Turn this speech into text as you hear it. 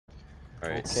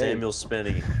Alright, Okay. Samuel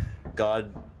Spinney,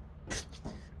 God,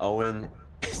 Owen,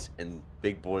 and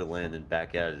Big Boy Landon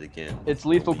back at it again. It's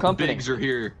Lethal The Company. bigs are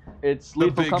here. It's The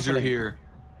Lethal bigs Company. are here.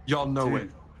 Y'all know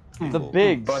Dude. it. The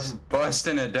bigs.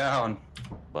 Busting it down.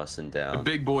 Busting The down.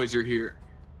 big boys are here.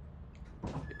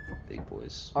 Big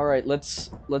boys. All right,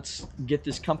 let's get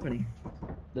this company.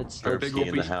 Let's Our get big Key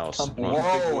in the old house. company.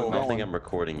 Whoa. I don't think I'm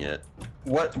recording yet.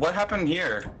 What happened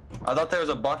here? I thought there was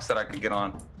a box that I could get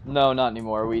on. No, not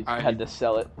anymore. We had to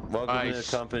sell it. Welcome to the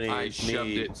company. I It's shoved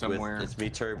me. it somewhere. It's me,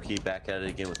 Turbkey, back at it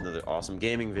again with another awesome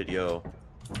gaming video.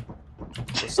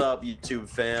 What's up, YouTube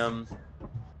fam?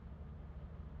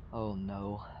 Oh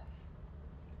no.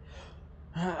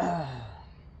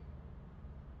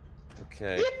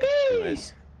 Okay.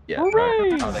 Anyways, yeah.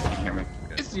 Hooray! Oh, they can hear me.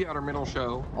 It's the Outer Middle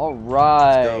Show. All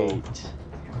right. Let's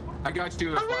I got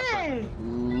you a flashlight.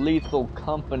 Lethal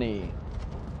Company.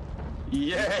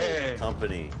 Yeah.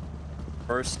 Company.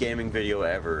 First gaming video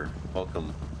ever.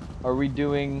 Welcome. Are we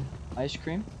doing ice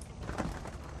cream?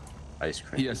 Ice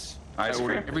cream. Yes. Ice I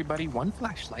ordered cream. everybody one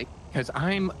flashlight because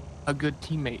I'm a good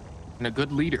teammate and a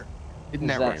good leader. Isn't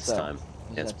Is that that right? Dance so? time.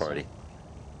 Is Dance that so? party.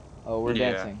 Oh, we're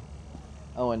Yeah. dancing.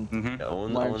 Owen, Mm-hmm. Yeah,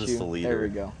 why aren't Owen's you? the leader. There we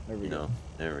go. There we You go. know,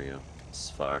 there we go. It's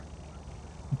fire.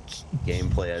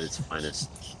 Gameplay at its finest.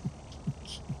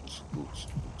 Ooh.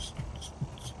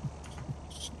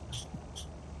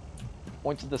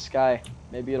 Point to the sky.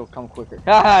 Maybe it'll come quicker.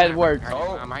 Haha, it worked.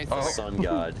 Oh, My oh. Sun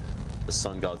God. The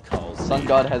Sun God calls. Sun me.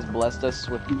 God has blessed us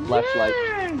with flashlight.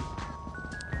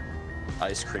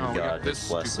 Ice Cream Oh, we got God this has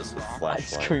blessed us with stupid Ice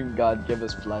flashlight. cream God, give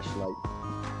us flashlight.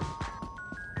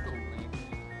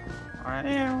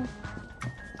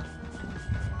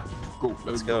 Go,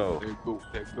 Let's go. There go.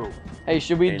 There go. Hey,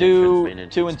 should we Main do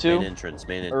entrance, 2 and 2? Main entrance,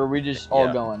 main Or entrance. are we just all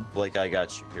Yeah. going? Blake, I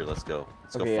got you. Here, let's go.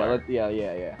 Let's Okay, go yeah, fire.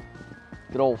 yeah.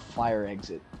 Good old fire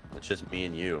exit. It's just me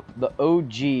and you. The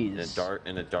OGs.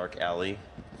 In a dark alley.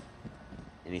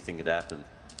 Anything could happen.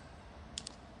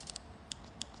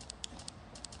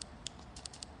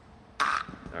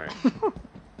 Alright.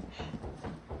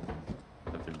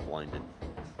 I've been blinded.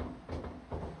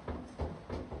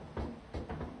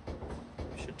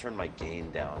 I should turn my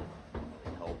gain down.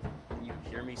 Help. Can you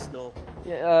hear me still?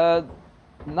 Yeah,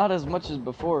 not as much as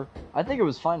before. I think it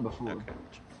was fine before. Okay.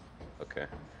 Okay.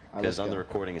 Alright, Because let's on the go.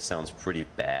 recording it sounds pretty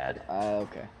bad.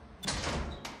 Okay.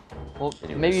 Well,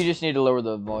 maybe Anyways. you just need to lower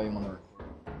the volume on the recording.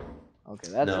 Okay,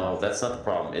 that's No, that's not the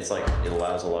problem. It's like it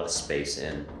allows a lot of space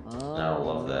in. Oh. I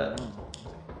love that.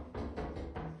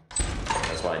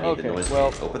 That's why I need Okay, the noise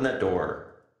well- gate. Open that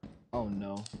door. Oh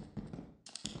no.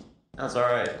 That's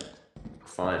alright.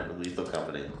 Fine, we're Lethal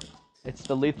Company. It's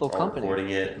the Lethal We're all Company. recording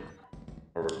it.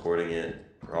 We're recording it.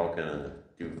 We're all gonna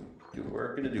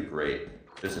we're gonna do great.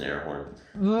 There's an air horn.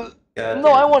 God No, damn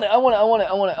I want it.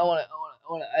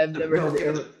 I've never had the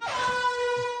air.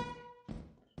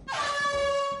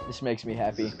 This makes me This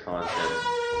happy. is content.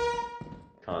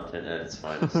 Content at its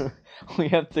finest. We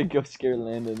have to go scare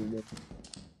Landon again.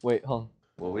 Wait, hold on.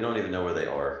 Well, we don't even know where they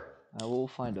are. I will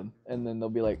find them, and then they'll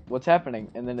be like, "What's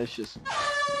happening?" And then it's just,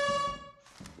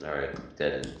 Alright,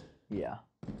 dead end. yeah,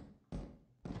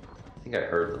 I think I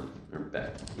heard them. They're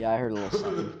back. yeah. I heard a little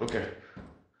something. Okay.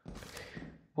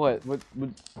 What? What?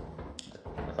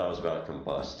 I thought it was about to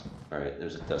combust. Alright,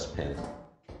 there's a dustpan.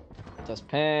 I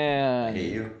Dustpan.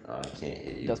 hit you? Oh, I can't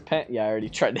hit you. Dustpan. Yeah, I already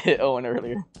tried to hit Owen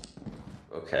earlier.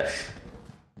 Okay.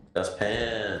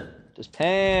 Dustpan.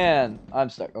 Dustpan. I'm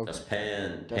stuck. Okay.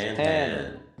 Dustpan. Dustpan.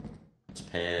 Pan.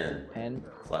 Dustpan. Pan.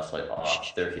 Flashlight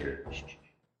off. They're here.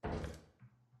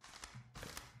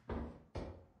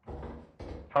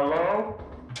 Hello?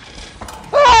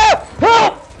 Ah!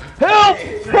 Help! Help!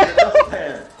 Hey, there's a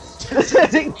dustpan. This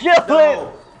isn't kill it.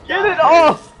 No. Get it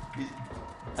off!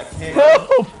 I can't.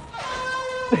 Help!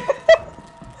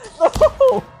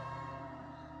 No!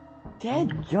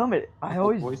 Dadgummit, I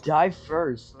always boys. die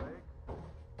first.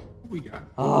 We got.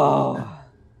 Oh.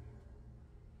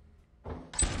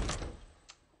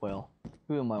 Well,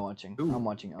 who am I watching? Ooh. I'm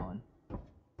watching Owen.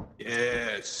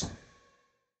 Yes.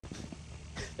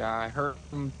 Yeah, I heard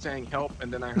him saying help,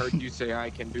 and then I heard you say I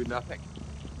can do nothing.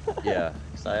 Yeah,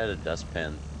 because I had a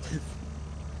dustpan.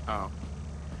 Oh.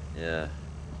 Yeah.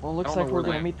 Well, looks I don't like know we're where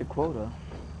gonna that- meet the quota.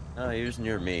 Oh, he was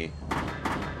near me.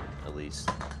 At least.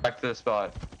 Back to the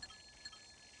spot.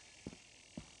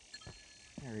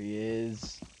 There he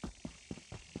is.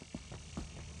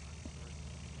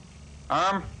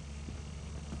 Alright.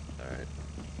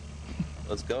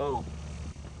 Let's go.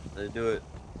 Let's do it.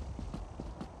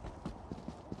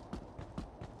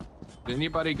 Did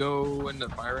anybody go in the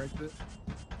fire exit?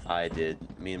 I did.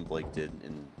 Me and Blake did,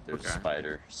 and there's a Okay.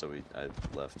 spider, so I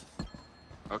left.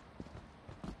 Okay.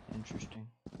 Interesting.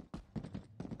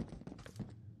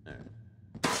 There.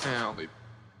 Yeah, I'll leave.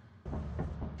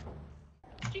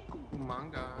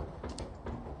 Manga.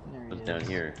 There he What's is. down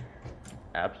here?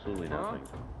 Absolutely Huh? nothing.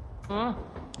 Huh?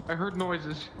 I heard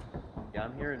noises. Yeah,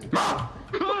 I'm hearing.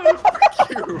 Fuck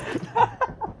you!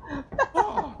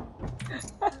 Oh.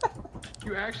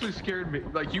 You actually scared me.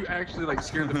 Like, you actually, like,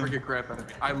 scared the freaking crap out of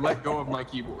me. I let go of my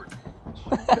keyboard.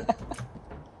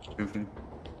 Goofy.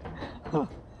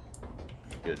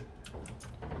 Good.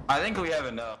 I think we have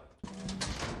enough.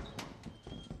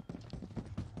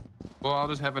 Well, I'll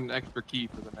just have an extra key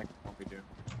for the next one we do.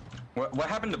 What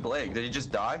happened to Blake? Did he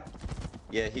just die?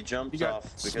 Yeah, he jumped He got off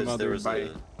because smothered there was by a.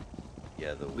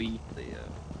 Yeah, the flea. The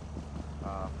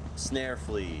snare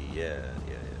flea. Yeah.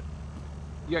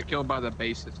 You got killed by the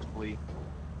bassist flea.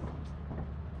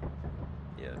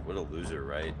 Yeah, what a loser,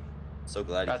 right? So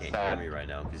glad That's he can't sad. hear me right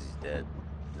now because he's dead.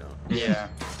 No. Yeah.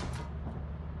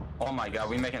 Oh my god,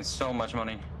 we making so much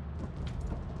money.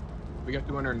 We got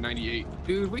 298.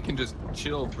 Dude, we can just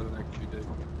chill for the next few days.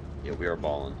 Yeah, we are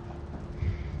balling.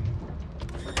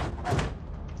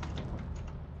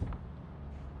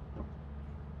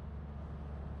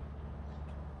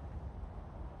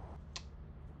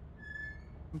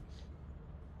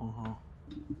 Uh-huh.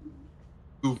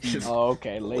 Goofy. Oh,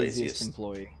 okay. Laziest Laziest.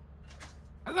 employee.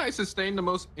 How did I sustain the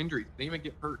most injuries? Didn't even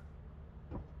get hurt.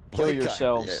 Kill Blake got-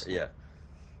 yourselves. Yeah.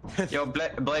 Yo,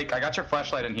 Blake, I got your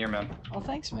flashlight in here, man. Oh,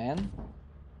 thanks, man.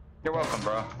 You're welcome,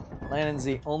 bro. Landon's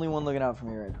the only one looking out for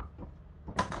me right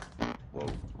now. Whoa.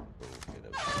 Okay,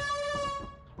 that was-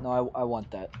 No, I want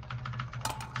that.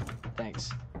 Thanks.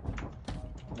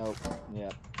 Nope.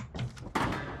 Yep.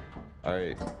 All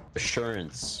right.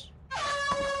 Assurance.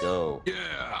 Let's go.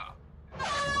 Yeah!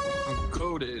 I'm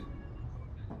coded.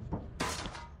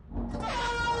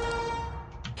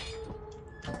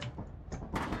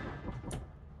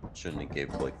 Shouldn't have gave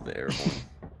Blake the air horn.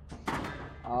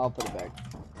 I'll put it back.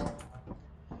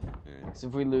 Alright. Because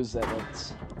if we lose that,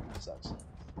 that sucks.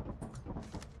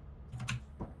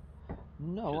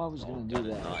 No, I was gonna do Gotta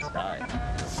that. Not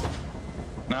die.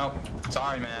 No,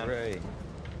 sorry, man. Hooray.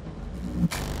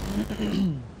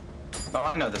 Oh,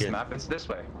 I know this Kid. map. It's this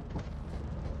way.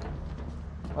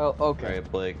 Well, okay.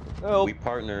 Alright, Blake. Oh. We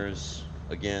partners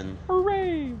again.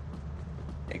 Hooray!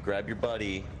 Hey, grab your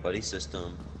buddy. Buddy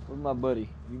system. Where's my buddy?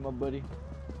 You my buddy?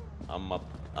 I'm my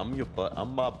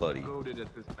buddy. Coded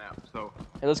at this map, so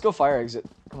Hey, let's go fire exit.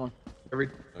 Come on. every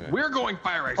Okay. we're going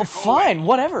fire exit. Oh, fine.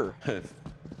 Whatever.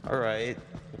 Alright.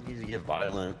 Don't need to get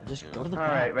violent. Just you go know. to the All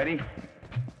right, ready?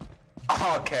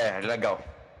 Okay, let go.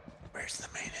 Where's the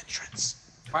main entrance?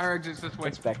 Fire exit's this way.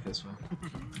 It's back this way.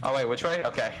 Oh wait, which way?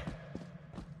 Okay.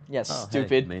 Yes, Oh, hey,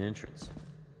 stupid. main entrance.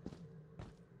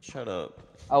 Shut up.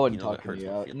 I wasn't You know that talking to hurts you.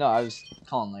 my feelings. No, I was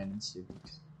calling Landon stupid.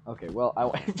 Okay, well, I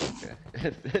went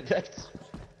Okay. That's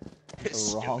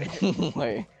the wrong stupid.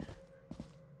 way.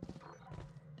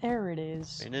 There it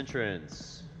is. Main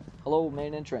entrance. Hello,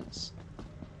 main entrance.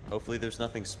 Hopefully there's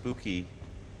nothing spooky.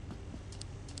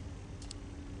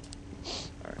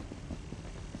 Alright.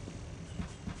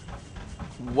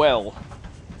 Well,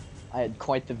 I had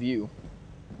quite the view.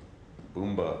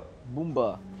 Boomba.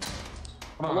 Boomba.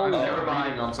 Come on, Hello. I was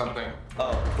reading on something.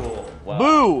 Oh, cool. Wow.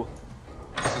 Boo!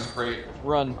 This is great.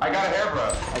 Run. I got a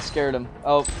hairbrush. I scared him.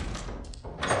 Oh.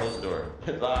 Close the door.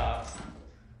 Ah.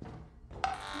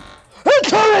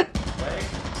 Turret!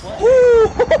 What? Woo!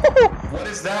 What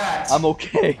is that? I'm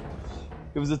okay.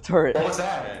 It was a turret. What was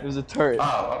that? It was a turret.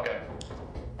 Oh, okay.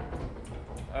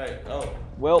 Alright, oh.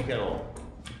 Well, Kettle.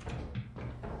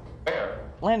 Where?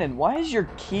 Landon, why is your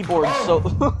keyboard Oh.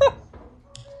 so...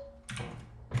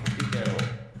 Tea kettle.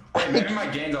 Wait, maybe my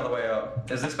gain's all the way up.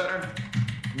 Is this better?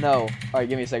 No. Alright,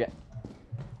 give me a second.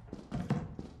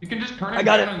 You can just turn it I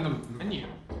got down in the menu.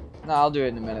 No, I'll do it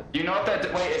in a minute. Do you know what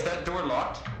that? Wait, is that door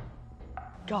locked?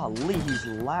 Golly, he's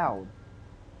loud.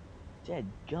 Dead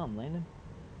gum, Landon.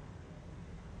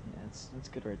 Yeah, that's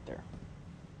good right there.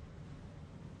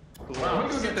 Wow, we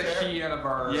can get the key out of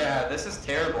our. Yeah, this is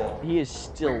terrible. He is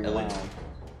still Wait, Ellie. loud.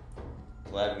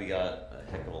 Glad we got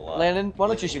a heck of a lot. Landon, why don't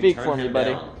Like, you can speak turn for me, him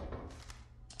buddy? down.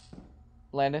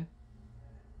 Landon?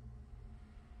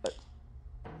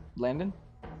 Landon?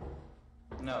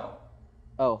 No.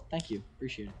 Oh, thank you.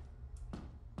 Appreciate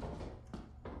it.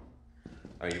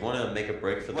 Alright, you wanna make a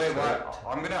break for the Wait, turret? what?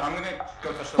 I'm gonna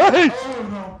go touch Hey! the. Oh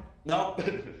no.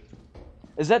 No.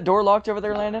 Is that door locked over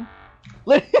there, Landon?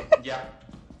 Yeah.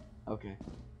 Okay.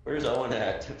 Where's Owen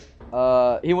at?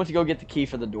 He went to go get the key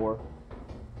for the door.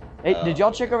 Hey, did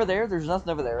y'all check over there? There's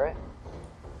nothing over there, right?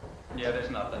 Yeah,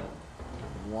 there's nothing.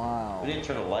 Wow. We didn't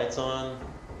turn the lights on.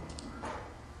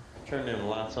 Turn them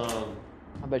lights on.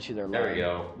 I bet you they're loud. There we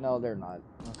go. No, they're not.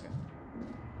 Okay.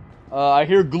 I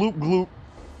hear gloop gloop.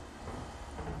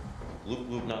 Gloop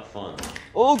gloop, not fun.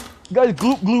 Oh, guys,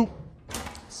 gloop gloop.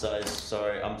 Sorry,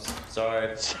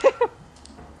 sorry.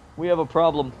 We have a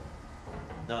problem.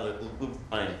 No, the gloop gloop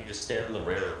fine. You just stand on the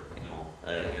rail. You know,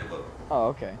 here, look. Oh,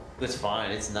 okay. It's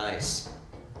fine. It's nice.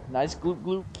 Nice gloop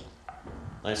gloop.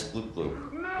 Nice gloop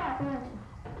gloop.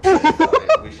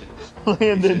 Okay, we should.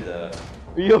 Landon, Are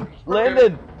are you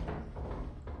Landon?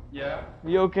 Yeah.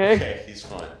 You okay? okay, he's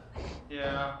fine.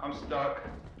 Yeah, I'm stuck.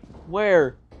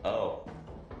 Where? Oh,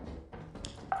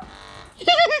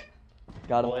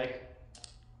 Got him. Blake.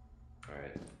 All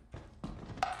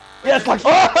right. Yes, like.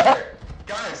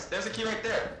 Guys, there's a key right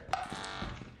there.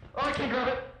 Oh, I can't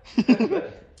grab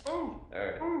it. Ooh. All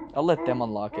right. I'll let them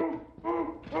unlock it.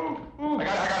 I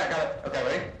got it. Okay,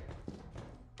 ready?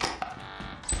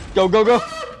 Go, go, go.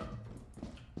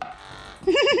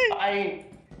 I.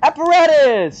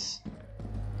 Apparatus.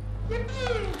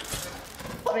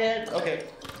 Man. Okay.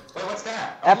 Wait, what's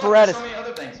that? Apparatus. Look, there's so many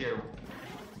other things here.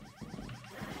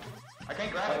 I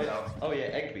can't grab it though. Oh yeah,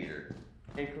 egg beater.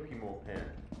 And cookie mold pan.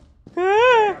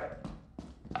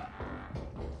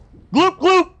 Gloop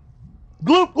gloop.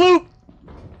 Gloop gloop.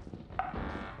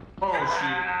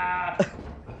 Oh shit.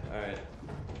 All right.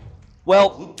 Well,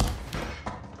 Gloop.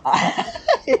 I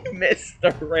missed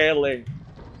the railing.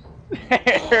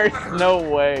 There's no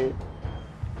way.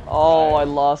 Oh, I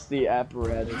lost the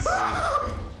apparatus.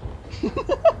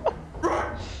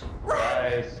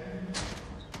 Guys.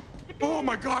 Oh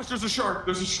my gosh, there's a shark.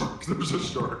 There's a shark. There's a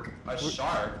shark. A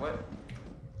shark? What?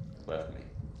 Left me.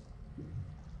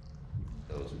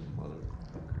 Those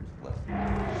motherfuckers left me.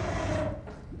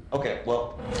 Okay,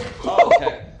 well. Oh,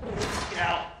 okay. Get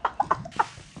out.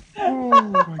 Oh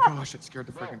my gosh, it scared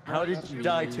the freaking. How did you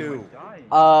die too?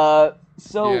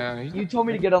 So Yeah, he's you not told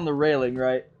me to get on the railing,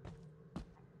 right?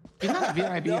 He's not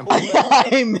VIB.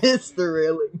 I missed the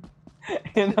railing,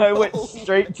 and I went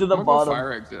straight to the I'm gonna go fire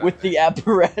bottom exit, I with the think.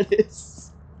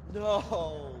 apparatus. No.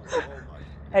 Oh my.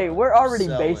 Hey, we're already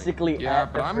Selling. basically Yeah,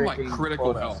 at but the I'm, like, freaking critical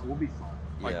quota, health. so we'll be fine.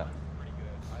 Like, Yeah. Pretty good.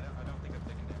 I don't think I've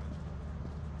taken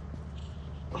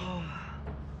damage.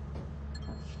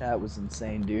 That was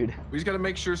insane, dude. we just gotta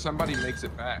make sure somebody makes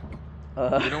it back. We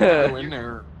don't want to go in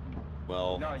there.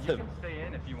 Well. No, you can stay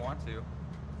in if you want to.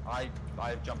 I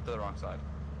jumped to the wrong side.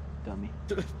 Dummy.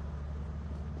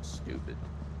 Stupid.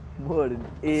 What an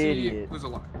See, idiot. there's a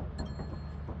lot.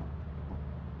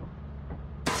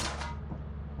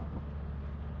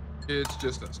 It's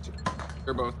just us two.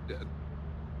 They're both dead.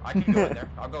 I can go in there.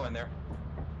 I'll go in there.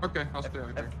 Okay, I'll stay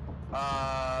over there.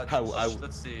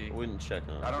 Let's see. I wouldn't check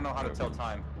on. I don't know how to tell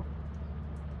time.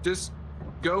 Just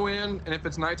go in, and if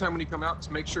it's nighttime when you come out,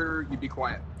 just make sure you be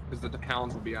quiet, because the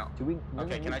hounds will be out. Do we?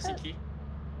 Okay, can I see that? key?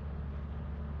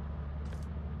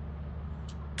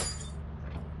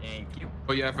 Thank you.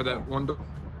 Oh yeah, for that one door.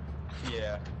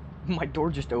 Yeah. My door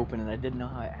just opened and I didn't know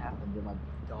how it happened, and my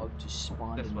dog just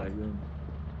spawned This in my way. room.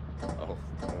 Oh.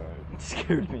 Alright. It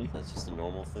scared me. That's just a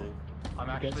normal thing. I'm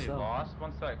I guess actually so. lost.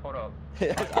 One sec. Hold up.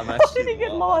 I'm How actually did he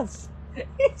get lost? He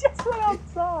just went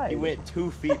outside. He went 2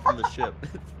 feet from the ship.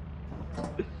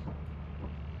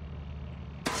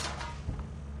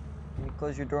 Can you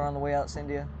close your door on the way out,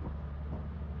 Cynthia?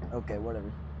 Okay,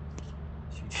 whatever.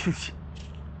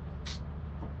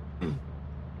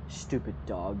 Stupid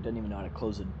dog. Doesn't even know how to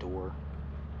close a door.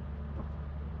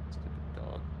 Stupid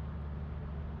dog.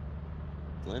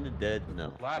 Landed dead?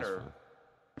 No. Ladder.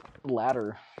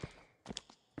 Ladder.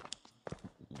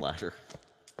 Ladder.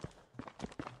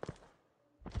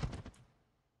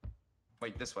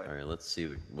 Wait, this way. Alright, let's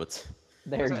see what's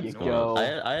There What's that you noise? go. I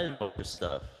had other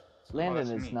stuff. Landon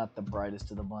that's is me. not the brightest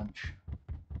of the bunch.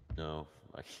 No,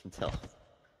 I can tell.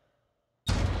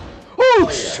 Oh,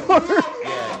 yeah.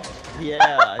 sure. Yeah,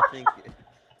 I think.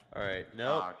 Alright,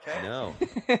 no. Okay. No.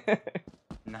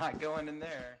 Not going in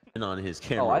there. Been on his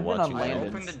camera I've been on watching. I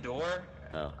Landon's. opened the door.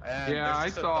 Oh, And Yeah, there's I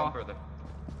just a saw. thumper that-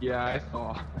 Yeah, I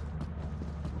saw.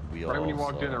 we Right all when you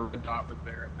walked saw. in, a red dot was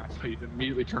there, and that's why you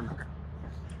immediately turned around.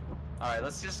 All right,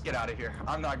 let's just get out of here.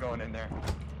 I'm not going in there.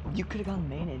 You could have gone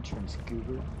main entrance,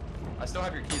 Goober. I still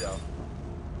have your key though.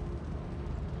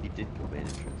 He did go main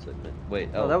entrance, I think. Wait,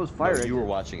 Oh, that was fire No, you exit. were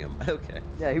watching him. Okay.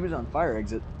 Yeah, he was on fire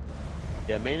exit.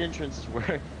 Yeah, main entrance is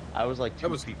where I was like 2 That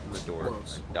was feet from the door.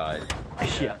 close. I died.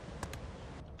 Yeah.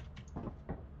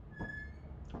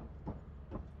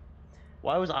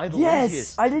 Why was I the Yes,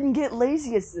 laziest? I didn't get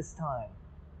laziest this time.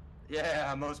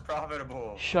 Yeah, most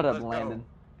profitable. Shut up, Let's go. Landon.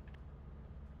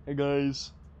 Hey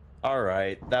guys,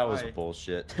 Alright, that was Hi.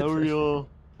 bullshit. how are y'all?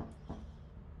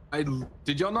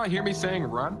 Did y'all not hear me saying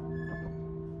run?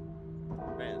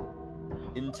 Man.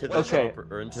 Into the Okay, thumper,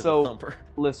 or into so- the thumper.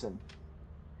 Listen,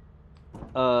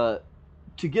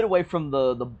 to get away from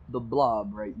the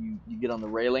blob, right? You get on the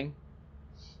railing.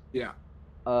 Yeah.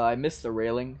 I missed the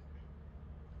railing.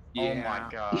 Oh my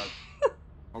god.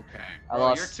 Okay. I Well,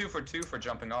 lost. you're 2 for 2 for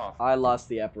jumping off. I lost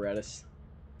the apparatus.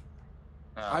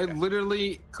 Oh, I okay.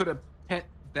 literally could have pet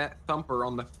that thumper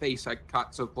on the face. I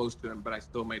caught so close to him, but I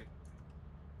still made it.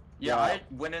 Yeah, I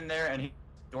went in there and he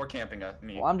door camping at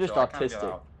me. Well, I'm just so I kinda got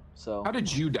autistic, out. so How did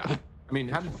you die? I mean,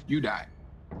 how did you die?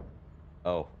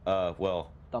 Oh,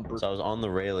 well, thumper. so I was on the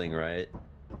railing, right?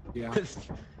 Yeah.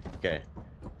 Okay,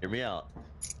 hear me out.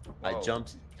 I Whoa.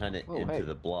 jumped kind of Whoa, into hey.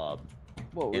 the blob,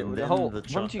 Whoa, and the then whole. the Why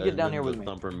don't you get down here with me?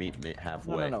 thumper meet me No,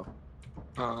 halfway. no, no.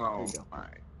 Oh, There you go.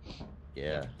 alright.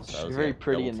 Yeah, so I You're was very like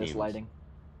pretty double in this teamed. lighting.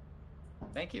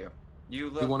 Thank you. You You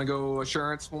look want to go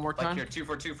assurance one more like time? you're 2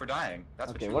 for 2 for dying.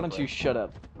 That's Okay, what why look don't you like. shut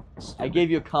up? I Stupid.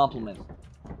 gave you a compliment.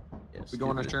 Yeah, We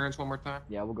going stupid. assurance one more time?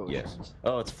 Yeah, we'll go Yes. assurance.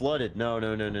 Oh, it's flooded. No.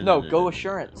 No, go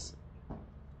assurance.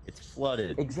 It's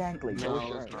flooded. Exactly, go No,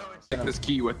 assurance. take this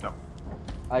key with them.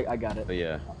 I got it. But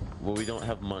yeah, well, we don't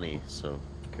have money, so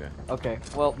okay. Okay,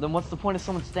 well then what's the point of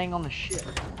someone staying on the ship?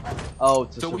 Oh,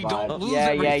 to So we survive. don't lose yeah,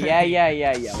 everything.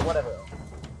 yeah. Whatever.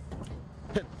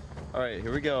 All right,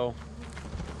 here we go.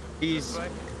 Peace.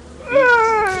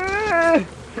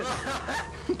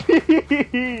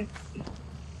 Peace.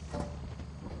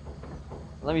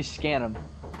 Let me scan them.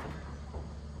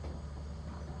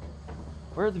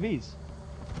 Where are the bees?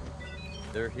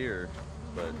 They're here,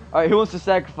 but Alright, who wants to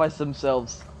sacrifice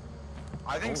themselves?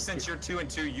 I think Oh, since you're 2 and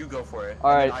 2, you go for it.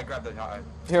 All and then right. I grab the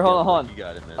Here, hold on. You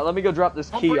got it, man. Let me go drop this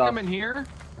Don't key bring off. them in here.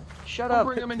 Shut Don't up.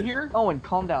 bring them in here. Owen,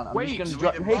 calm down. I'm Wait, just We,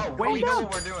 gonna drop. Hey, whoa, wait, we know no.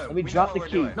 what we're doing. Let me We drop know the what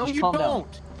key. we're doing. No, Just you calm down.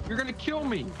 don't. You're gonna kill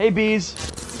me. Hey, bees.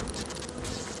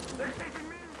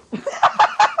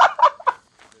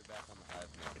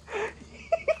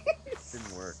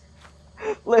 Didn't work.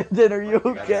 Landon, are you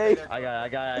okay? I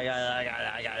got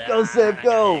it. Go, Sam,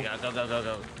 go. Go.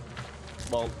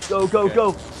 Well,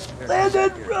 Go. Here,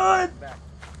 Landon, here. run!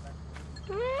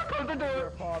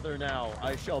 Your father now.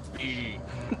 I shall be.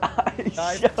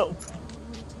 I shall.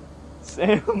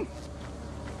 Sam,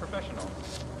 Professional.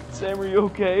 Sam, are you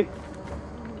okay?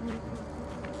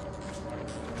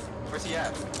 Where's he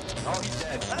at? Oh, he's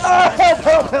dead. Ah,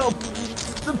 help!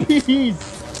 The bees.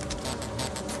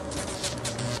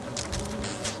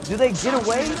 Do they get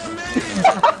away?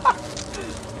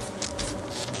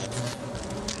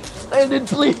 Landon,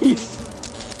 please.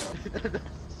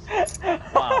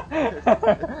 Wow.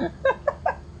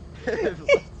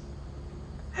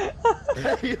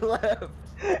 He left.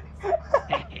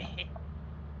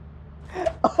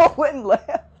 Owen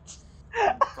left.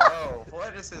 Bro,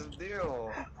 what is his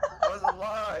deal? I was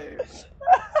alive.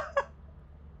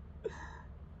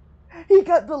 He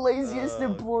got the laziest Oh,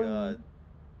 employee. God.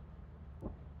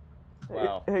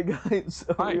 Wow. Hey guys,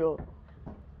 so Hi. real.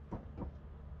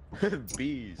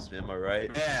 Bees, am I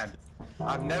right? Man,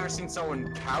 I've never seen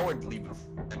someone cowardly before.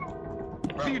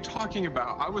 What are you talking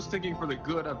about? I was thinking for the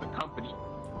good of the company.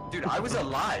 Dude, I was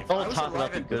alive. I Don't was talk about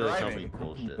alive the and good of the thriving.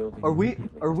 company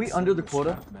bullshit. Are we under the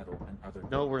quota?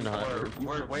 No, we're not.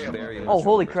 We're way above Very it. Oh,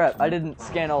 holy crap, I didn't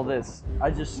scan all this. I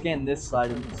just scanned this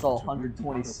side and saw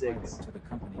 126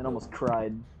 and almost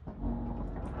cried.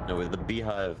 No, with the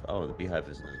beehive. Oh, the beehive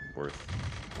isn't worth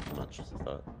as much as I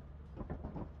thought.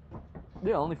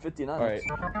 Yeah, only 59. Alright.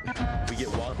 We get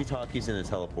walkie-talkies and a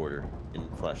teleporter. And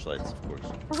flashlights, of course.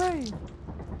 Hooray!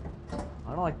 I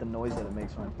don't like the noise that it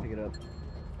makes when I pick it up.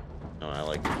 No, I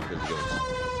like it because it goes.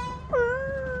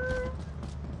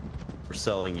 We're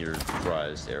selling your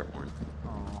prized air horn.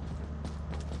 Aw.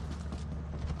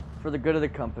 For the good of the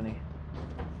company.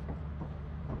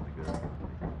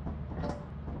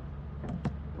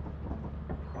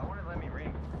 Why won't it let me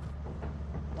ring?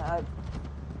 I,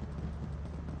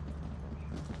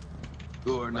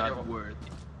 You're not worthy.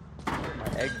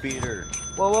 Egg beater.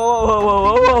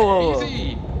 whoa.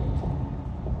 Easy.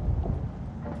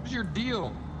 What's your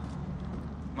deal?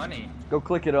 Money. Go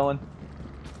click it, Owen.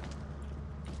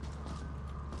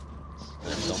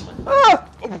 That's on my- Ah!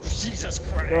 Oh, Jesus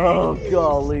Christ! Oh,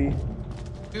 golly.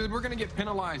 Dude, we're gonna get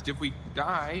penalized if we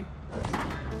die.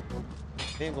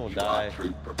 He ain't gonna die.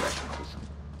 The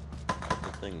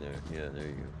thing there. Yeah, there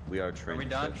you go. We are trained we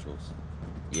done? professionals.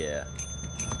 Yeah.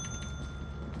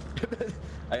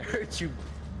 I heard you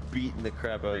beating the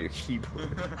crap out of your keyboard.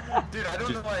 Dude, I don't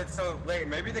Just- know why it's so late.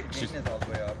 Maybe the gain just- is all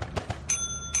the way up.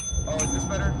 Oh, is this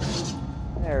better?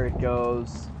 There it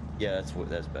goes. Yeah, that's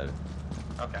better.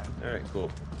 Okay. Alright, cool.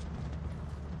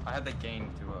 I had the gain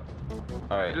to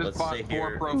Alright, I just let's bought stay 4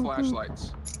 here. pro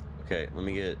flashlights. Okay, let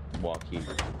me get walkie.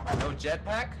 No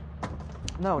jetpack?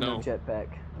 No No. jetpack.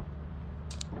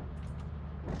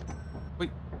 Wait,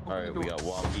 Alright, we got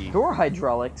walkie. Door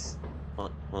hydraulics.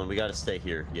 Hold on, we gotta stay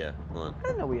here. Yeah, hold on. I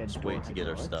didn't know we had Just door wait to get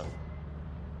our hydraulics. stuff.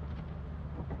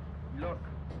 Look.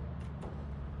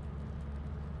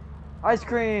 Ice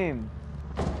cream.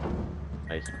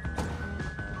 Nice.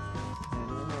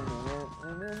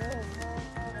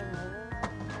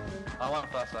 I want a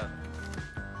flashlight.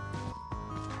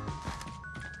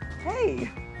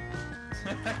 Hey,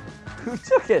 who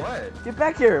took it? What? Get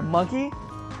back here, monkey.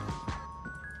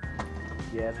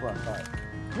 Yeah, that's what I thought.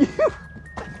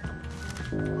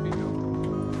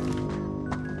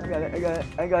 I got it. I got it.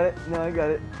 I got it. No, I got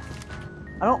it.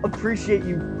 I don't appreciate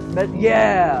you.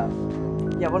 Yeah.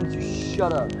 Yeah. Why don't you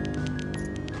shut up?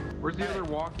 Where's the other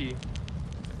walkie?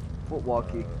 What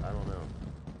walkie? I don't know.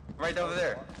 Right over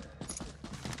there.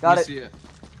 Got You it. See it.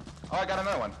 Oh, I got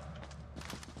another one.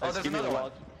 Oh, Guys, there's give me the another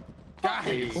one. walkie.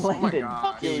 Guys, oh my Landon,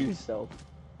 god. kill yourself.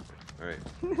 Alright.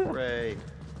 Hooray.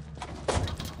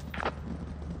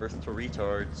 Earth to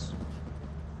retards.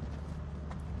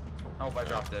 I hope I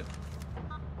dropped it.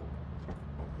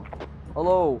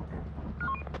 Hello.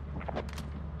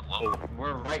 Oh,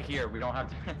 we're right here. We don't have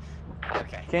to.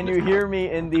 Okay. Can you hear me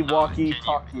in the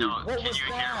walkie-talkie? What was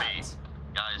that?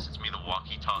 Guys, it's me, the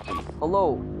walkie-talkie.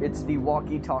 Hello, it's the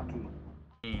walkie-talkie.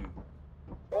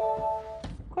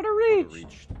 What a reach!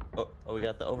 Reached. Oh, we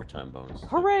got the overtime bonus.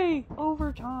 Hooray!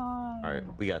 Overtime! Alright,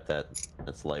 we got that.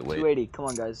 That's lightweight. 280, come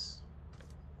on, guys.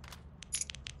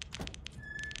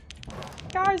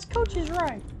 Guys, coach is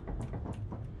right.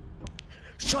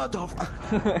 Shut the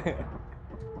f-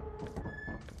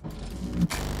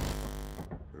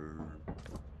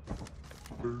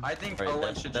 I think Alright, Owen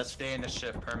that's- should that's- just stay in the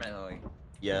ship permanently.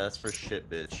 Yeah, that's for shit,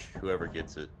 bitch. Whoever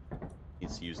gets it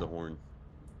needs to use the horn.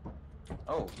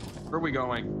 Oh, Where are we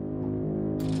going?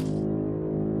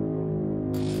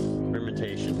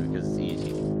 Fermentation, because it's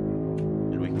easy.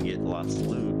 And we can get lots of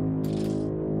loot.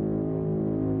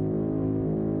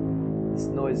 This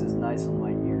noise is nice on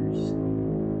my ears.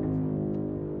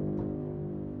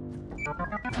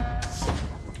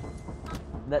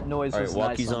 That noise Alright, was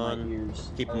walkie's nice on on. my ears.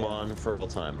 Keep them on for all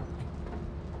time.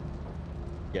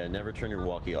 Yeah, never turn your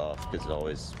walkie off, because it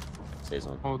always stays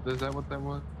on. Oh, is that what that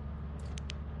was?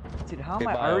 Dude, how Okay, am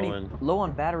I bye, already Owen. low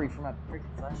on battery for my freaking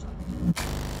flashlight?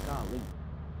 Golly.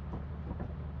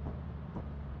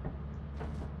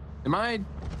 Am I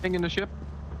hanging the ship?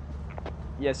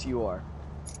 Yes, you are.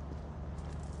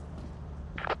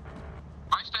 Am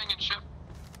I staying in ship?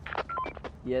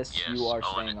 Yes, Yes, you are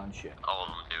Owen. staying on ship. All of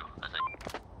them do, I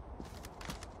think.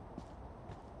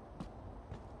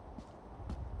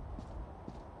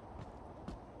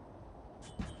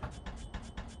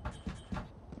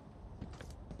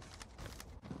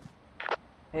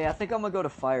 Hey, I think I'm gonna go to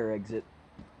fire exit.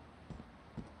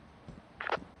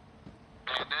 And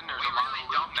then there's a lot of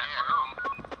loot in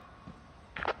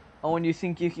that room. Owen, you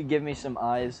think you could give me some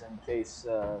eyes in case,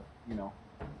 you know,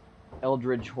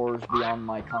 eldritch horrors beyond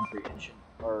my comprehension,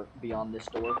 or beyond this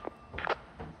door?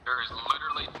 There is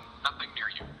literally nothing near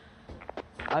you.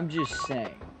 I'm just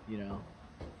saying, you know.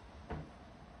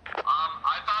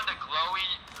 I found a glowy,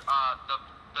 the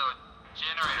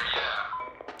generator.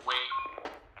 Yeah. Wait.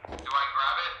 Do I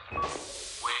grab it?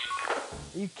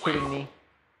 Wait. Are you kidding me?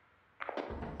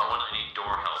 I need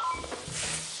door help.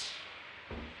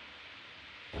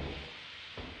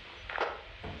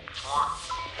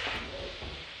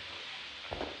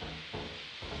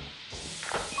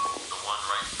 The one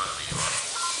right in front of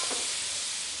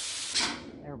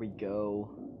you. There we go.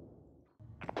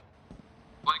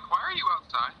 Blake, why are you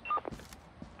outside?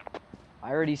 I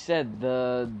already said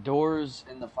the doors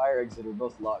and the fire exit are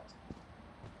both locked.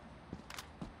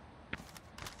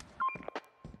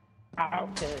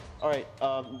 Okay. Alright,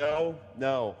 no.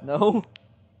 No?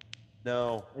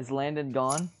 No. Is Landon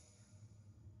gone?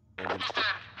 And He's dead.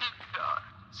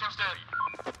 Seems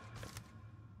dead.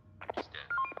 he's dead.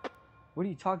 What are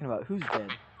you talking about? Who's dead?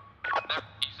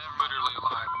 He's literally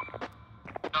alive.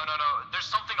 No. There's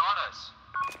something on us.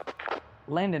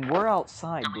 Landon, we're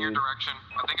outside, Coming your dude. direction.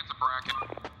 I think it's a bracket.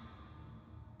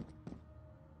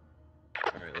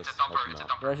 Alright, let's It's a help thumper. him It's a out.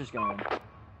 thumper. Let's just go in.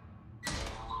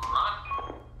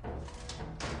 Run.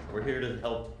 We're here to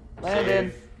help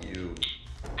Landon. save you.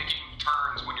 Taking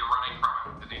turns when you're running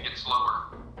from him because he gets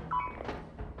slower.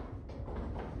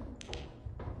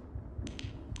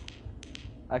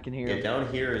 I can hear Yeah, him.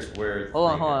 down here is where...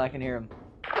 Hold on, I can hear him.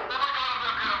 I'm good.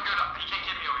 He can't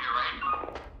get me over here,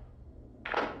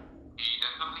 right? He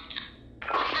definitely can.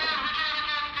 We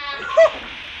can.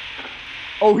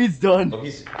 Oh, he's done. Oh,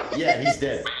 he's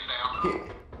dead. Man down.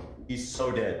 He's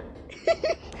so dead.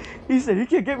 He said he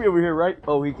can't get me over here, right?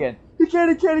 Oh, he can. He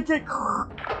can. Coming in this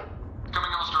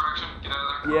direction. Get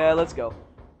out of there. Yeah, let's go.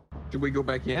 Should we go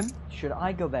back in? Should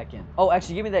I go back in? Oh,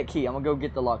 actually, give me that key. I'm gonna go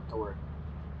get the locked door.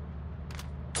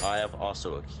 I have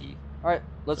also a key. Alright,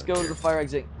 let's go to Okay. the fire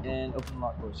exit and open the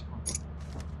locked doors.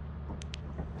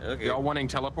 Okay. Y'all wanting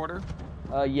teleporter?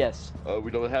 Yes.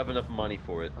 We don't have enough money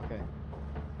for it. Okay.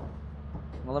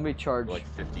 Well, let me charge. Like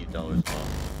 $50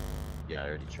 off. Yeah, I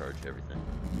already charged everything.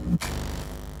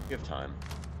 You have time.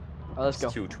 Oh, let's go.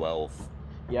 It's 2:12.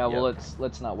 Yeah, well, Yep.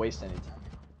 let's not waste any time.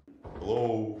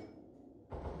 Hello.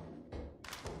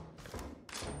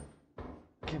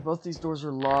 Okay, both these doors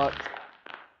are locked.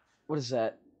 What is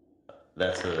that?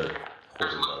 That's a.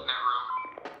 There's loot in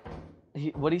that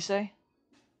room. What'd he say?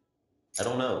 I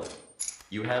don't know.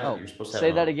 You have. Oh, You're supposed to have. say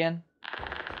it that on. again.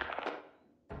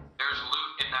 There's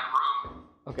loot in that room.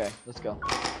 Okay, let's go.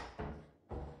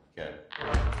 Okay.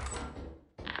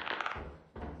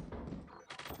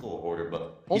 Little order,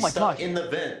 but. Oh He's my stuck gosh. in the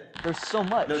vent. There's so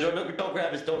much. No, don't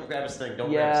grab his. Don't grab his thing. Don't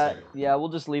grab yeah, his thing. yeah, we'll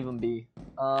just leave him be. Do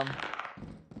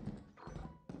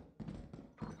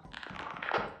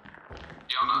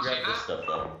y'all not see Grab this that? stuff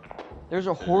though. There's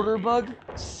a hoarder bug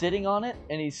sitting on it,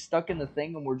 and he's stuck in the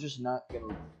thing, and we're just not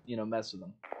gonna, mess with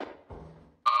him.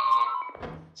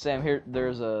 Sam, here,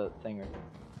 there's a thing right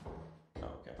there. Oh,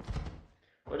 okay.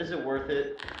 But is it worth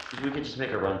it? 'Cause we could just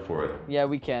make a run for it. Yeah,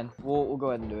 we can. We'll go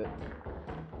ahead and do it.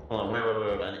 Hold on, wait.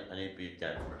 I need to be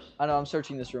dead first. I know, I'm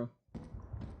searching this room.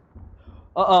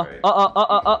 Right.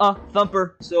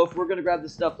 Thumper. So if we're gonna grab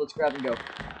this stuff, let's grab and go.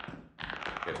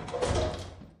 Okay.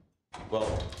 Well,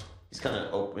 he's kind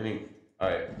of opening. All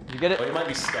right. You get Oh, it? he might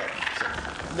be stuck. So...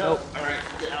 No. Nope. All right,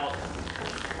 get out.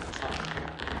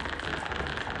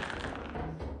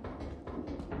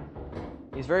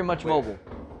 He's very much Wait. mobile.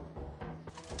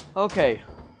 Okay.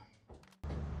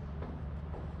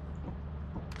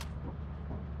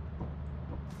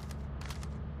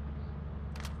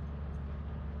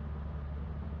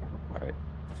 All right.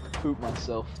 Poop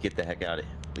myself. Get the heck out of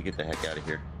here. We get the heck out of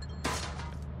here.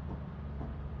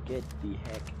 Get the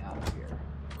heck out of here.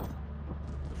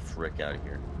 The frick out of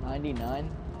here. 99?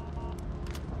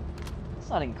 It's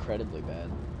not incredibly bad.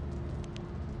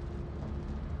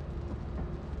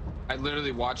 I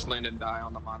literally watched Landon die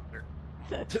on the monitor.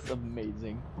 That's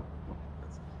amazing.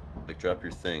 Like, drop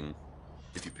your thing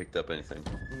if you picked up anything.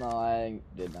 No, I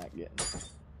did not get it.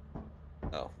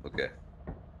 Oh, okay.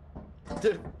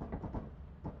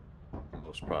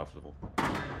 Most profitable.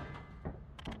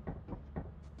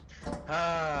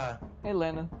 Hey,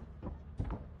 Landon.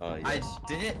 Oh, I yes.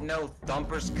 didn't know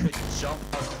Thumpers could jump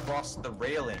across the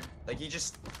railing. Like he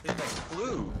just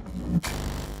flew.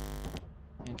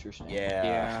 Interesting.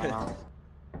 Yeah.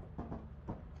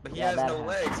 But he Yeah, has that no happens.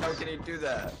 legs. How can he do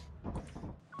that?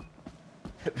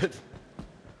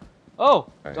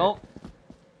 Oh! Alright. Don't.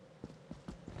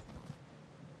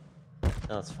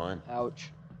 No, it's fine. Ouch.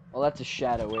 Well, that's a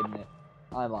shadow, isn't it?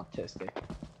 I'm autistic.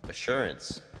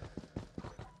 Assurance.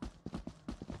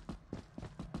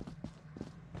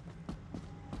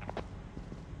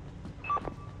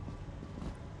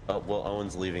 Oh, well,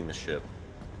 Owen's leaving the ship.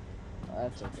 Oh,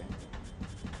 that's okay.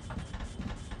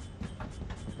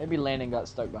 Maybe Landon got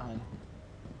stuck behind.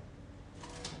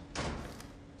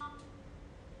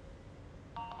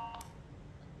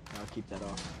 I'll keep that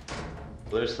off.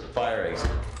 There's the fire exit.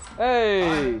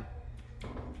 Hey!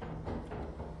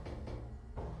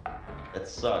 That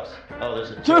sucks. Oh,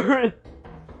 there's a Turret!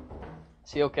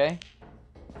 Is he okay?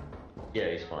 Yeah,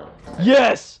 he's fine.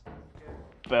 Yes!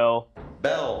 Bell.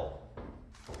 Bell.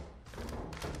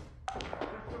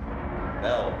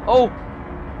 Bell.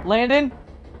 Oh! Landon?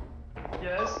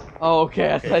 Yes. Oh,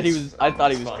 okay. I Okay, thought he it's- was. I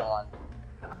thought he it's was fine. gone.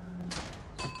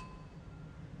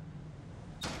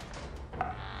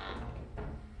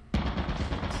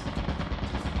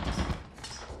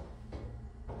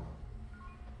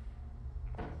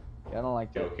 Yeah, I don't like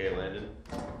You that. okay, Landon?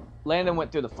 Landon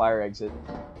went through the fire exit,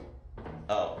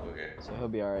 Oh, okay. so he'll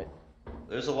be all right.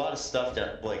 There's a lot of stuff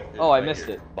down, like. there's Oh, I right missed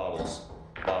here. it. Bottles.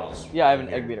 Bottles. Yeah, I have right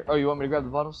an egg here. beater. Oh, you want me to grab the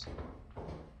bottles?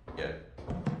 Yeah.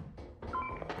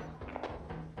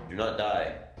 Do not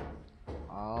die.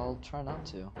 I'll try not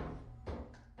to.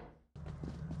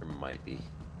 There might be.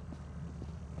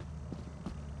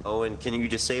 Owen, can you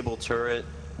disable turret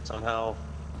somehow?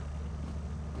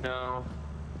 No.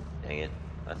 Dang it.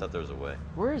 I thought there was a way.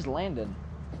 Where is Landon?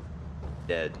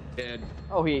 Dead. Dead.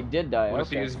 Oh, he did die. What if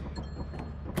he Okay. is?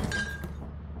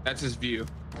 That's his view.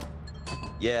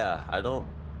 Yeah, I don't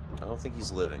think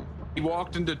he's living. He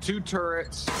walked into 2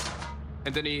 turrets,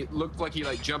 and then he looked like he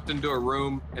like jumped into a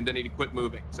room, and then he quit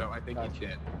moving. So I think he's Gotcha.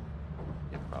 dead.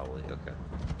 Yeah, probably. Okay.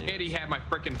 And he had my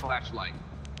freaking flashlight.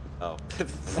 Oh.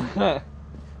 yeah,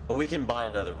 Well, we can buy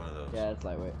another one of those. it's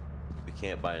lightweight. We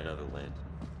can't buy another Landon.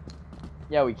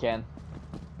 Yeah, we can.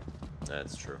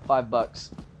 That's true.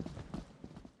 $5.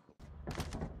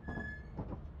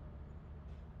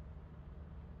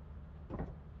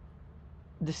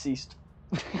 Deceased.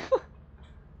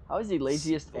 How is the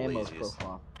laziest The ammo laziest.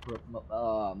 profile? Most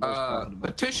profitable.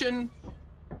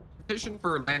 Petition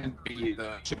for Landon B.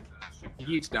 The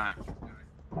he's dying.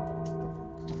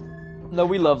 No,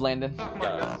 we love Landon. Fuck my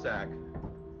Yeah. nutsack.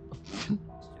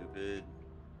 Stupid.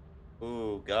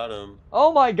 Ooh, got him.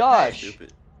 Oh my gosh!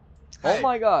 Stupid. Oh Hey,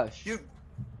 my gosh!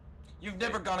 You've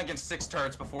never gone against 6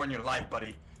 turrets before in your life,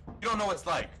 buddy. You don't know what it's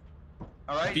like.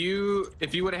 All right?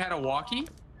 If you would have had a walkie,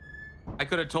 I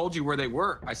could have told you where they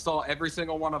were. I saw every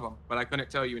single one of them, but I couldn't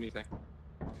tell you anything.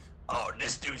 Oh,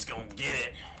 this dude's gonna get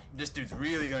it. This dude's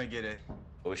really gonna get it.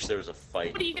 I wish there was a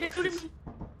fight. What are you gonna do to me?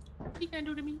 What are you gonna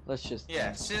do to me? Let's just.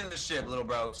 Yeah, sit in the ship, little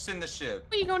bro. Sit in the ship.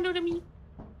 What are you gonna do to me?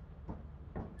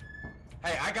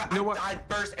 Hey, You know what? I died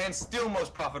first and still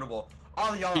most profitable.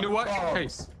 All y'all. You know what?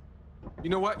 bombs. Hey. You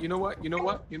know what? You know what? You know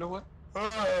what? You know what?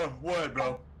 What,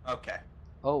 bro? Okay.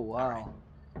 Oh wow.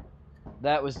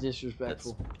 That was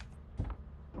disrespectful.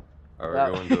 Or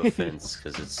That- we're going to a fence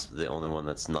because it's the only one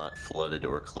that's not flooded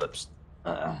or eclipsed.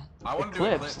 I want to do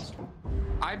Eclipsed.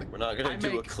 eclipse. We're not gonna I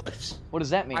do make- eclipse. What does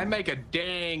that mean? I make a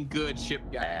dang good ship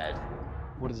guy. Bad.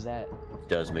 What is that?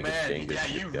 Does make a Man, dang good yeah,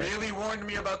 ship you guy. really warned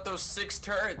me about those 6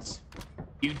 turrets.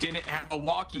 You didn't have a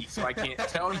walkie, so I can't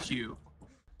tell you.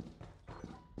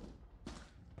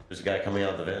 There's a guy coming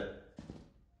out of the vent.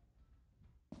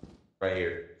 Right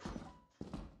here.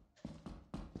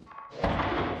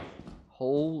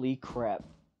 Holy crap!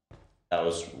 That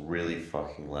was really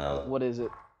fucking loud. What is it?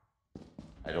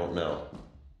 I don't know.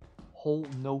 Whole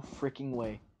no freaking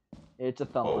way! It's a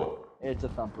thumper. Oh. It's a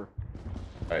thumper.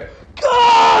 Alright.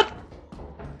 God!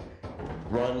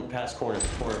 Run past corner,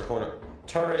 corner.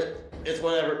 Turret. It's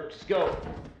whatever. Just go.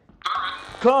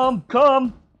 Come,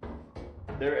 come!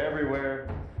 They're everywhere.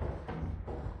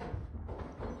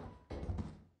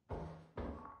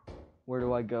 Where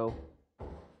do I go?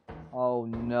 Oh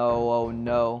no! Oh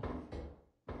no!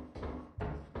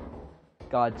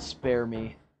 God spare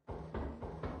me!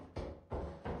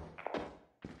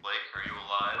 Blake, are you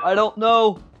alive? I don't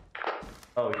know,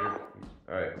 Oh, you're.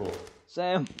 Alright, cool.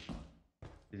 Sam.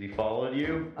 Has he followed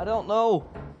you? I don't know.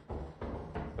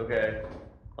 Okay.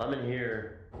 I'm in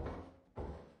here.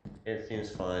 It seems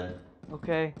fine.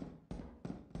 Okay,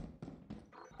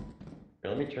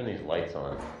 Here, let me turn these lights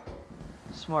on.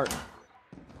 smart.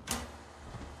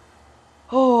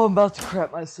 Oh, I'm about to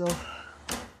crap myself.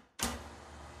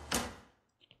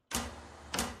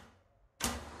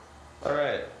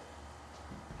 Alright.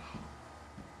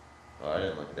 Oh, I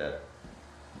didn't like that.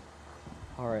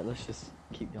 Alright, let's just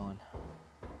keep going.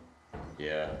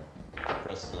 Yeah.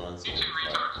 Press it on. You two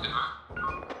retards, didn't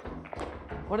I?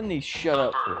 Why didn't he shut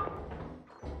up? Thumper,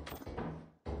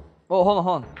 Oh, hold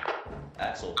on.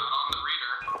 Axel. not on the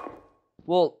reader.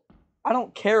 Well, I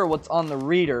don't care what's on the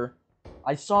reader.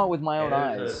 I saw it with my own Hey,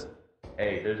 eyes.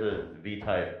 there's a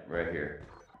V-type right here.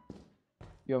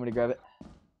 You want me to grab it?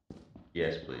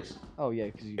 Yes, please. Oh yeah,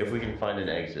 because you. If we can find an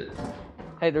exit.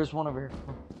 Hey, there's one over here.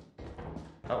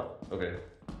 Oh, okay.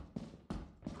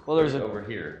 Well, there's over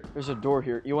here. a door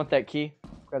here. You want that key?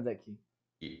 Grab that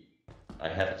key. I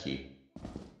have a key.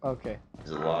 Okay.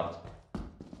 Is it locked?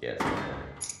 Yeah, it's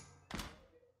locked.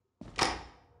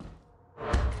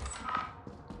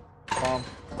 Bomb.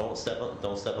 Don't step on the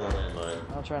landmine.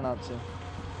 I'll try not to.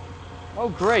 Oh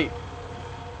great.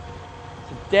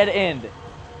 It's a dead end.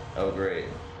 Oh great.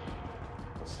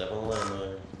 Don't step on the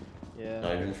landmine. Yeah.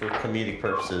 Not even for comedic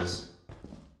purposes.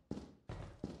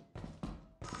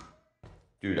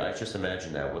 Dude, I just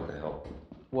imagined that. What the hell?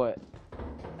 What?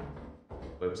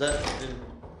 Wait, was that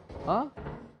Huh?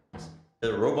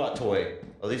 the robot toy?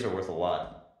 Oh, these are worth a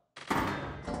lot.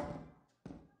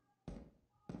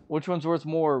 Which one's worth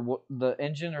more? The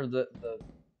engine or the?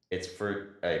 It's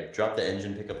for drop the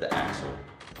engine, pick up the axle.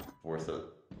 Worth a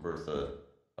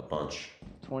bunch.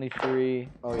 23.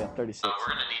 Oh yeah, 36. We're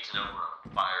gonna need to know where a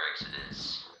fire exit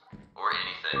is. Or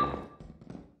anything.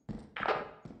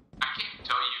 I can't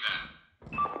tell you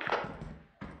that.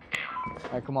 Damn.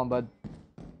 All right, come on, bud.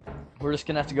 We're just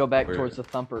gonna have to go back Where- towards the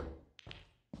thumper.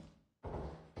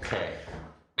 Okay.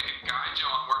 I can guide you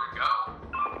on where to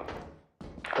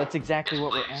go. That's exactly Yes,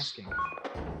 what we're please. asking.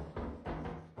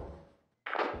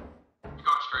 You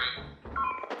go straight.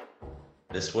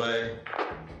 This way.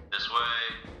 This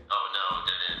way. Oh no,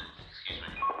 dead end. Excuse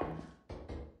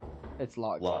me. It's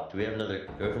locked. Locked. Do we have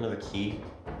another key?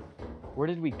 Where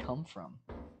did we come from?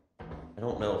 I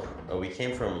don't know. Oh, we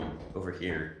came from over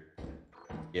here.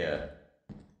 Yeah.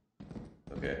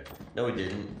 Okay. No, we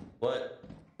didn't. What?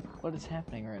 What is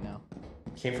happening right now?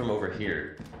 Came from over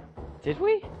here. Did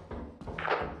we?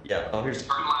 Yeah. Oh, here's.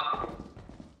 Turn left.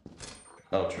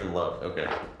 Oh, turn left. Okay.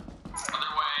 Other way.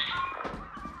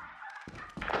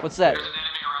 What's that? There's an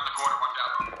enemy around the corner. Watch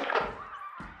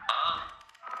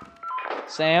out.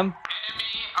 Sam? Enemy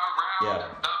around Yeah.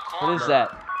 the corner. What is that?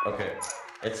 Okay.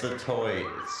 It's the toy.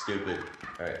 It's stupid.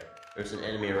 All right. There's an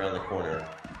enemy around the corner.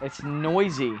 It's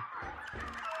noisy.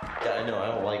 Yeah, I know. I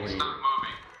don't like it Stop either.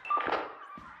 moving.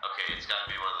 Okay, it's gotta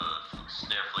be one of the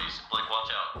snare fleas. Blake,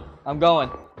 watch out. I'm going.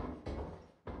 I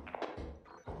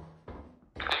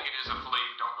think it is a flea.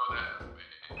 Don't go that way.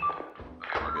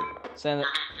 Okay, we're good. Send it.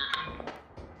 You're good.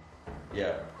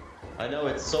 Yeah. I know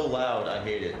it's so loud. I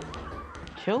hate it.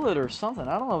 Kill it or something.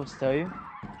 I don't know what to tell you.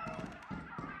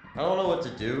 I don't know what to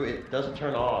do. It doesn't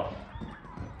turn off.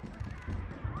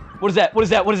 What is that? What is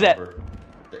that? What is that? Thumper.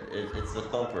 It's the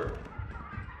thumper.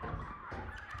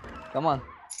 Come on.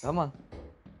 Come on.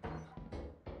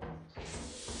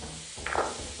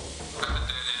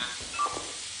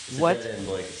 It's What? a dead end,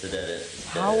 Blake. It's a dead end.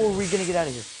 It's a dead How end. are we gonna get out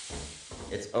of here?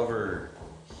 It's over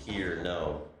here.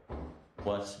 No.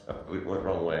 What? Oh, we went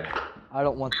wrong way. I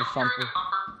don't want the Are you hearing thumper. the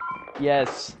thumper?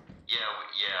 Yes.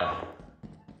 Yeah,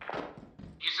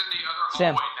 He's in the other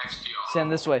Sam. hallway next to y'all. Sam,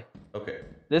 this way. Okay.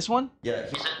 This one? Yeah.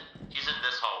 He's in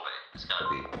this hallway. It's gotta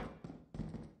be.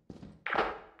 No,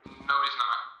 he's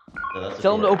not. No, that's a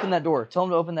Tell him to door. open that door. Tell him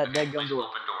to open that Okay, dead please door.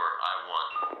 open door.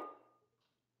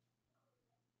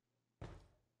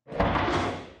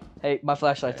 I Hey, my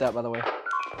flashlight's out, by the way.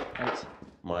 Thanks.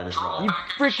 Mine is You not.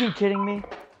 freaking kidding me?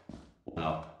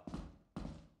 Wow.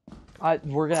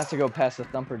 We're gonna have to go past the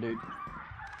thumper, dude.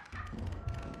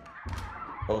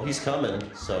 Well, he's coming,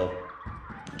 so.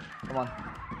 Come on.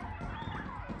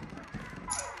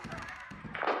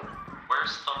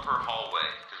 Where's Thumper hallway?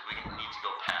 Because we need to go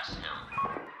past him.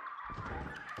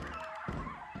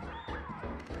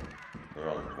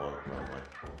 Wrong way.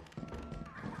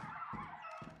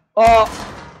 Oh!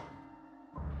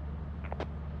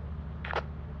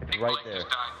 It's right Blake there. just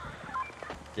died.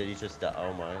 Did he just die?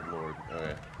 Oh my lord.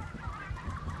 Okay.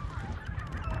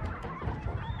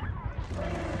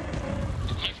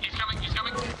 He's coming. He's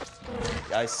coming.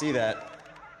 I see that.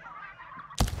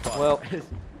 Fuck. Well,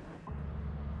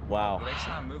 Wow. Blake's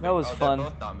not moving. That was oh, fun. They're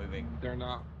both not moving. They're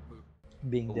not.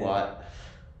 being dead. What?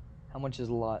 How much is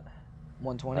a lot?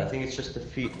 120? I think it's just a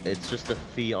fee. It's just a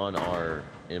fee on our.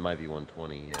 It might be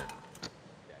 120. Yeah.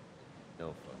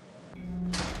 No fuck.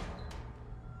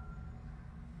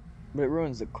 But it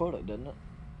ruins the quota, doesn't it?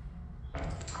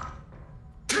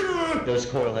 There's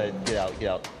Coilhead. Get out. Get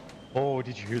out. Oh,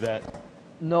 did you hear that?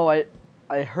 No, I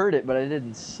heard it, but I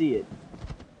didn't see it.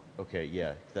 Okay,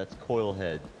 yeah, that's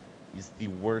Coilhead. He's the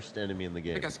worst enemy in the I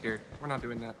game. got scared. We're not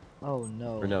doing that. Oh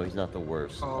no. Or no, he's not the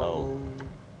worst. Oh.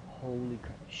 Holy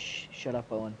crap. Shh, shut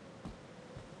up, Owen.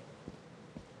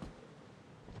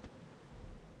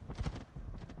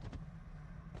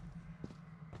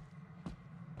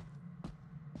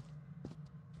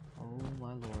 Oh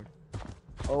my lord.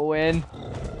 Owen! I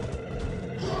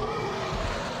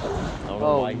don't know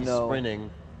Oh, why he's no. sprinting.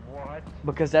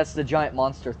 Because that's the giant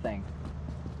monster thing.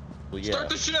 Well, yeah. Start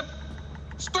the ship!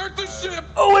 Start the ship!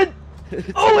 Owen!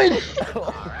 Owen!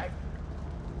 Alright.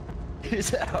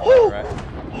 He's out. Oh! Alright.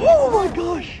 Oh my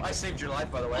gosh! I saved your life,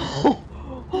 by the way.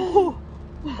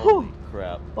 Holy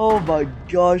crap. Oh my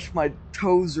gosh, my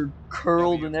toes are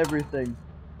curled and everything.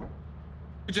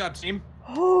 Good job, team.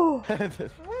 Oh,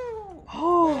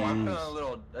 Oh, I'm oh, feeling a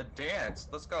little dance.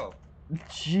 Let's go.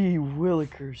 gee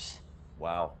willikers.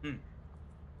 Wow.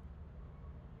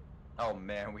 Oh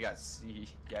man, we got C.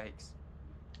 Yikes.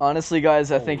 Honestly,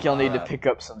 guys, I think y'all need to wow. pick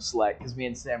up some slack because me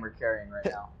and Sam are carrying right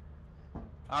now.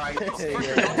 Alright, you Hey, What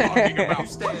yeah. are y'all talking about?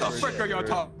 stay What in the the frick are y'all ship.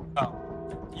 talking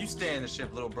about? You stay in the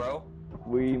ship, little bro.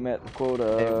 We met the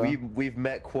quota. Hey, we've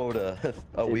met quota.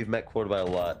 Oh, we've met quota by a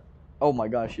lot. Oh my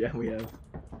gosh, yeah, we have.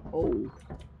 Oh,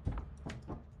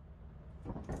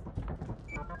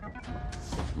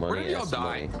 Money. Where did y'all and some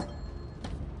die? money.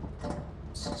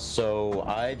 So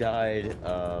I died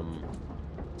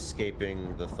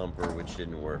escaping the thumper, which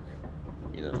didn't work.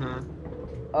 You know.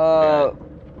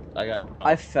 Mm-hmm. I got.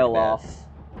 I fell bad. off.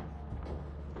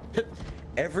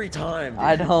 Every time.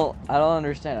 I dude. don't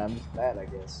understand. I'm just bad, I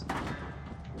guess.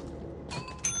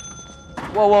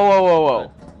 Whoa, whoa, whoa, whoa,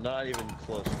 whoa! Not even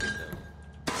close to him.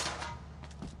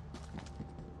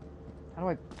 How do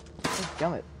I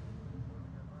gum it?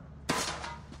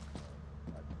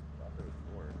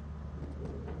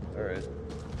 Alright.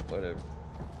 Whatever.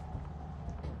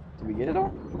 Did we get it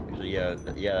all? Actually, yeah,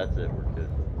 yeah, that's it. We're good.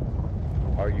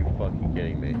 Are you fucking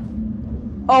kidding me?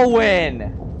 Owen!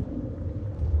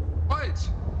 What?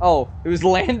 Oh, it was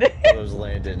Landon. It was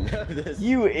Landon. This-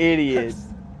 You idiot.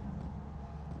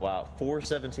 Wow,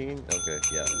 417? Okay,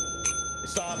 yeah.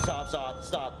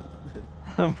 Stop.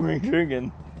 I'm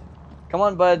drinking. Come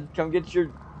on, bud. Come get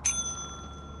your.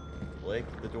 Blake,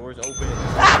 the door's open.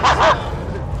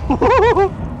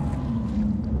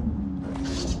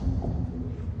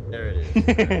 There it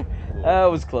is. Cool. That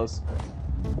was close.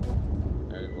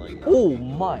 I didn't like that. Oh, Keep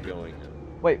my. Going.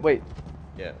 Wait.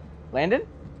 Yeah. Landon?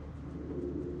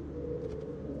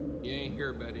 You ain't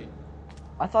here, buddy.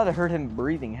 I thought I heard him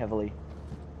breathing heavily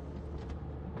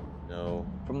No.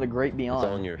 from the great It's all in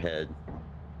beyond. your head.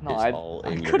 No, it's I all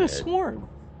in your could have head. sworn.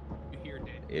 You hear,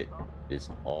 Danny? It is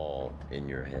all in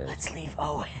your head. Let's leave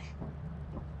Owen.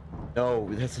 No,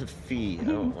 that's a fee. I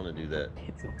don't want to do that.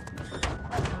 It's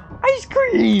ice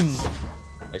cream.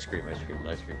 Ice cream.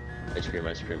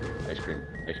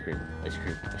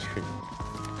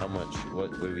 How much?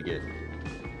 What do we get?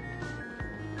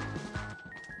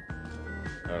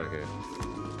 Okay.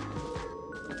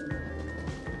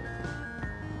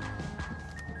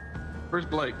 Where's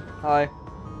Blake? Hi.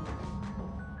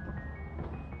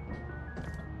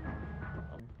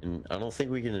 And I don't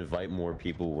think we can invite more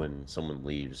people when someone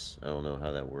leaves. I don't know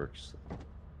how that works.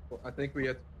 Well, I think we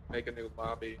have to make a new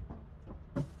lobby.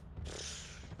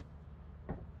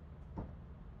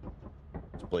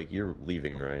 Blake, you're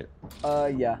leaving, right?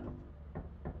 Yeah.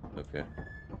 Okay.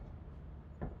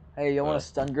 Hey, you want a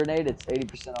stun grenade? It's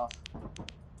 80% off.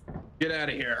 Get out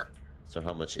of here. So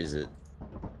how much is it?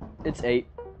 It's 8.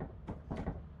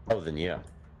 Oh, then yeah.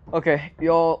 Okay,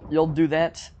 y'all do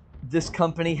that. This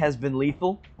company has been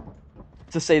lethal,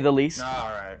 to say the least.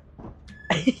 Alright.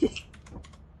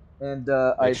 And Make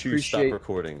I sure you stop appreciate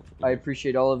recording. I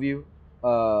appreciate all of you.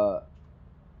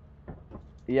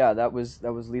 Yeah, that was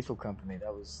Lethal Company.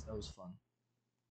 That was fun.